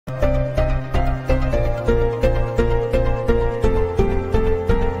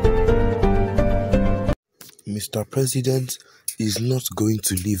Mr. President is not going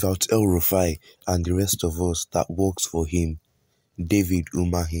to leave out Elrufai and the rest of us that works for him. David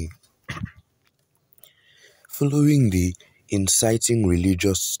Umahi. Following the inciting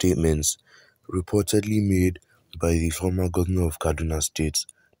religious statements reportedly made by the former governor of Kaduna State,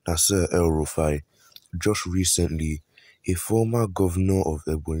 Nasir Elrufai, just recently, a former governor of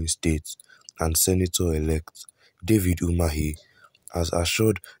Ebonyi State and Senator-elect, David Umahi, has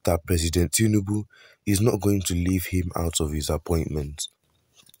assured that President Tinubu is not going to leave him out of his appointment.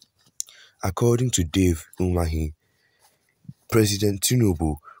 According to Dave Umahi, President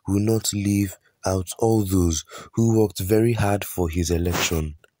Tinubu will not leave out all those who worked very hard for his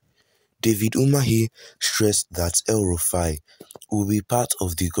election. David Umahi stressed that El-Rufai will be part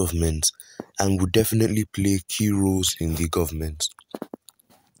of the government and will definitely play key roles in the government.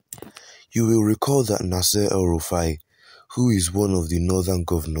 You will recall that Nasir El-Rufai, who is one of the northern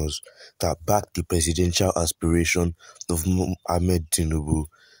governors that backed the presidential aspiration of Ahmed Tinubu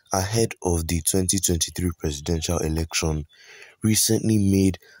ahead of the 2023 presidential election, recently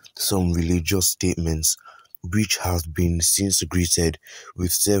made some religious statements which have been since greeted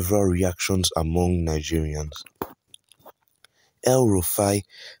with several reactions among Nigerians. El-Rufai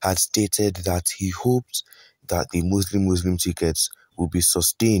had stated that he hoped that the Muslim tickets will be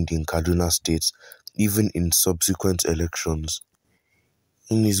sustained in Kaduna State even in subsequent elections.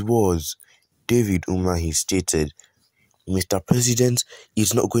 In his words, David Umahi stated, Mr. President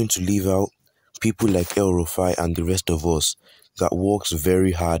is not going to leave out people like El-Rufai and the rest of us that works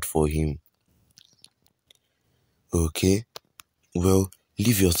very hard for him. Okay, well,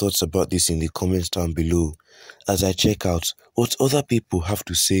 leave your thoughts about this in the comments down below as I check out what other people have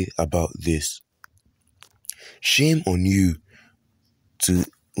to say about this. Shame on you to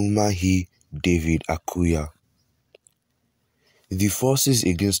Umahi David Akuya. The forces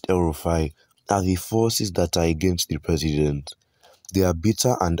against El-Rufai are the forces that are against the president. They are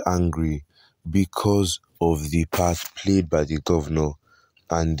bitter and angry because of the part played by the governor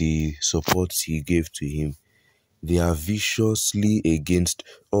and the support he gave to him. They are viciously against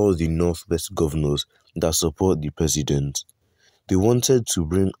all the Northwest governors that support the president. They wanted to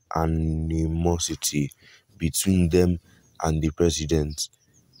bring animosity between them and the president.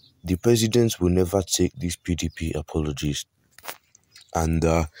 The president will never take these PDP apologies and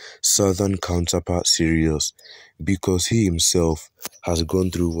their southern counterpart serious because he himself has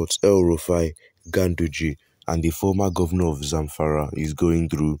gone through what El-Rufai, Ganduje and the former governor of Zamfara is going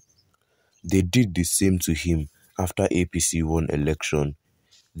through. They did the same to him after APC won election.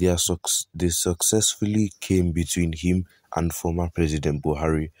 They successfully came between him and former President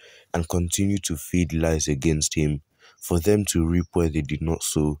Buhari and continued to feed lies against him for them to reap where they did not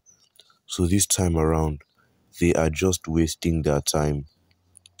sow. So this time around, they are just wasting their time.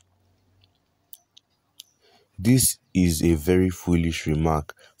 This is a very foolish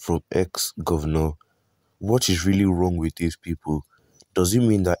remark from ex-governor. What is really wrong with these people? Does it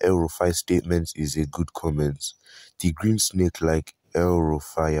mean that El-Rufai's statement is a good comment? The green snake like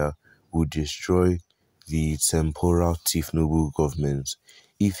El-Rufai would destroy the temporal Tinubu government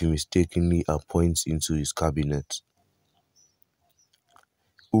if he mistakenly appoints into his cabinet.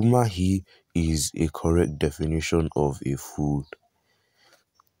 Umahi is a correct definition of a fool.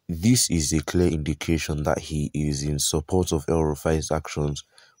 This is a clear indication that he is in support of El-Rufai's actions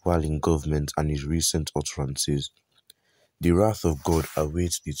while in government and his recent utterances. The wrath of God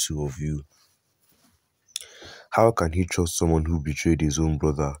awaits the two of you. How can he trust someone who betrayed his own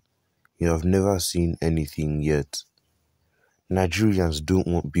brother? You have never seen anything yet. Nigerians don't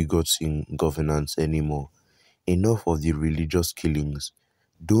want bigots in governance anymore. Enough of the religious killings.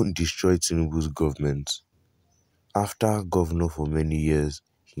 Don't destroy Tinubu's government. After governor for many years,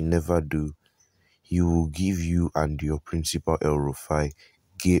 he never do. He will give you and your principal El-Rufai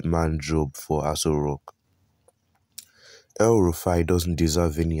gate man job for Aso Rock. El-Rufai doesn't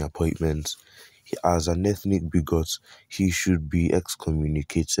deserve any appointments. As an ethnic bigot, he should be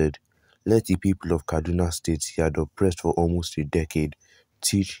excommunicated. Let the people of Kaduna State he had oppressed for almost a decade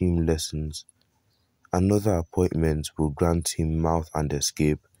teach him lessons. Another appointment will grant him mouth and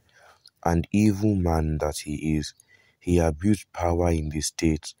escape. An evil man that he is, he abused power in the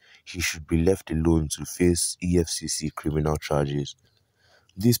state. He should be left alone to face EFCC criminal charges.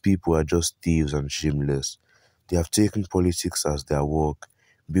 These people are just thieves and shameless. They have taken politics as their work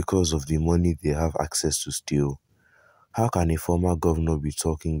because of the money they have access to steal. How can a former governor be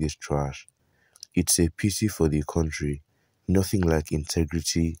talking this trash? It's a pity for the country. Nothing like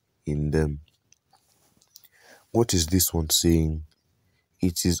integrity in them. What is this one saying?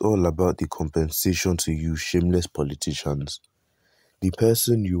 It is all about the compensation to you shameless politicians. The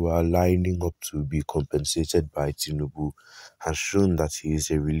person you are lining up to be compensated by Tinubu has shown that he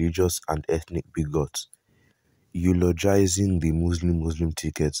is a religious and ethnic bigot, eulogizing the Muslim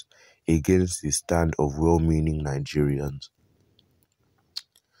ticket against the stand of well-meaning Nigerians.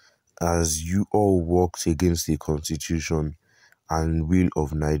 As you all worked against the constitution and will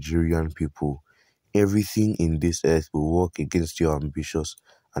of Nigerian people, everything in this earth will work against your ambitious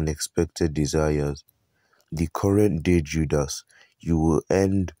and expected desires. The current day Judas, you will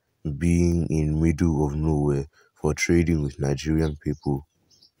end being in middle of nowhere for trading with Nigerian people.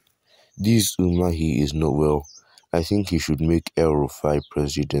 This Umahi is not well. I think he should make Elrufai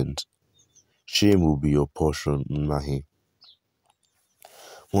president. Shame will be your portion, Umahi.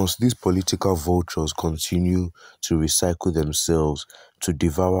 Once these political vultures continue to recycle themselves to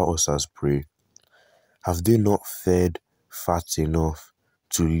devour us as prey, have they not fed fat enough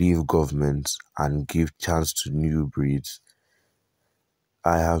to leave governments and give chance to new breeds?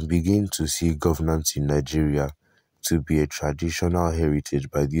 I have begun to see governance in Nigeria to be a traditional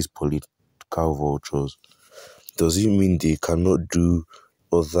heritage by these political vultures. Does it mean they cannot do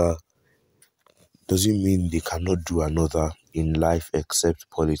other? Does it mean they cannot do another in life except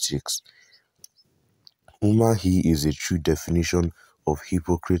politics? Umahi is a true definition of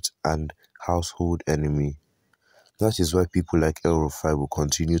hypocrite and household enemy. That is why people like Elrufai will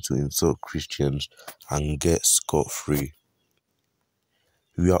continue to insult Christians and get scot-free.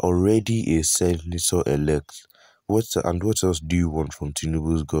 We are already a senator-elect. What else do you want from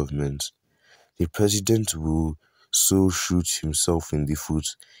Tinubu's government? The president will so shoot himself in the foot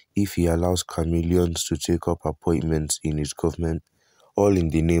if he allows chameleons to take up appointments in his government, all in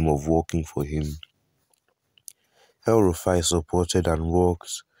the name of working for him. Elrufai supported and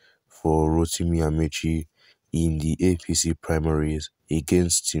worked for Rotimi in the APC primaries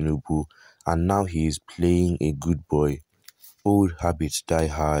against Tinubu, and now he is playing a good boy. Old habits die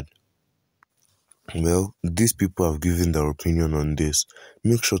hard. Well, these people have given their opinion on this.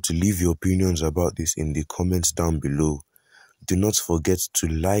 Make sure to leave your opinions about this in the comments down below. Do not forget to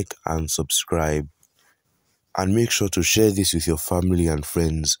like and subscribe. And make sure to share this with your family and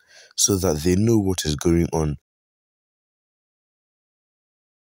friends so that they know what is going on